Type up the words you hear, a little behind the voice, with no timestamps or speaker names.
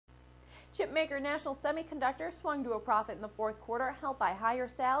Chipmaker National Semiconductor swung to a profit in the fourth quarter, helped by higher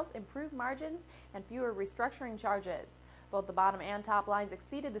sales, improved margins, and fewer restructuring charges. Both the bottom and top lines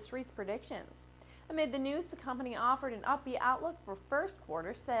exceeded the street's predictions. Amid the news, the company offered an upbeat outlook for first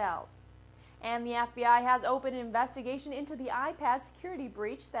quarter sales. And the FBI has opened an investigation into the iPad security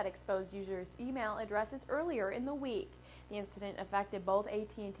breach that exposed users' email addresses earlier in the week. The incident affected both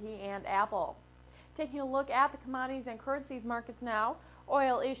AT&T and Apple. Taking a look at the commodities and currencies markets now,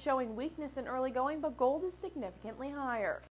 oil is showing weakness in early going, but gold is significantly higher.